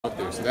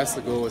better. So that's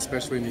the goal,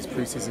 especially in these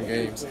preseason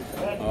games.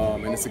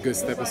 And it's a good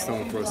stepping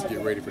stone for us to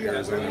get ready for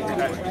Arizona in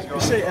week 1.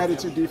 You say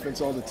attitude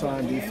defense all the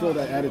time. Do you feel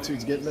that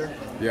attitude's getting there?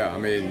 Yeah, I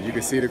mean, you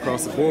can see it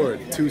across the board.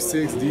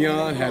 2-6,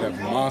 Dion had a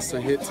monster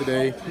hit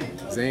today.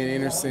 Zane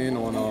Anderson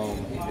on,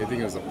 I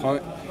think it was a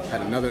punt,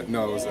 had another,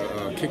 no, it was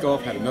a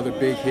kickoff, had another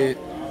big hit.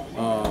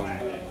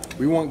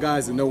 We want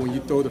guys to know when you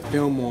throw the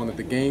film on that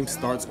the game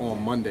starts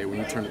on Monday when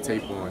you turn the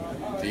tape on.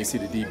 So you see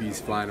the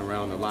DBs flying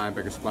around, the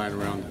linebackers flying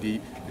around,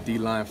 the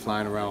D-line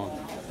flying around,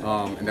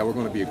 and that we're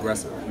going to be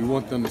aggressive. We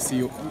want them to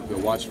see the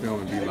watch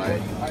film and be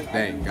like,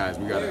 dang, guys,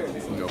 we got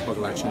to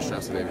buckle our chin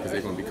straps today because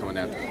they're going to be coming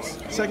after us.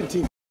 Second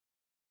team.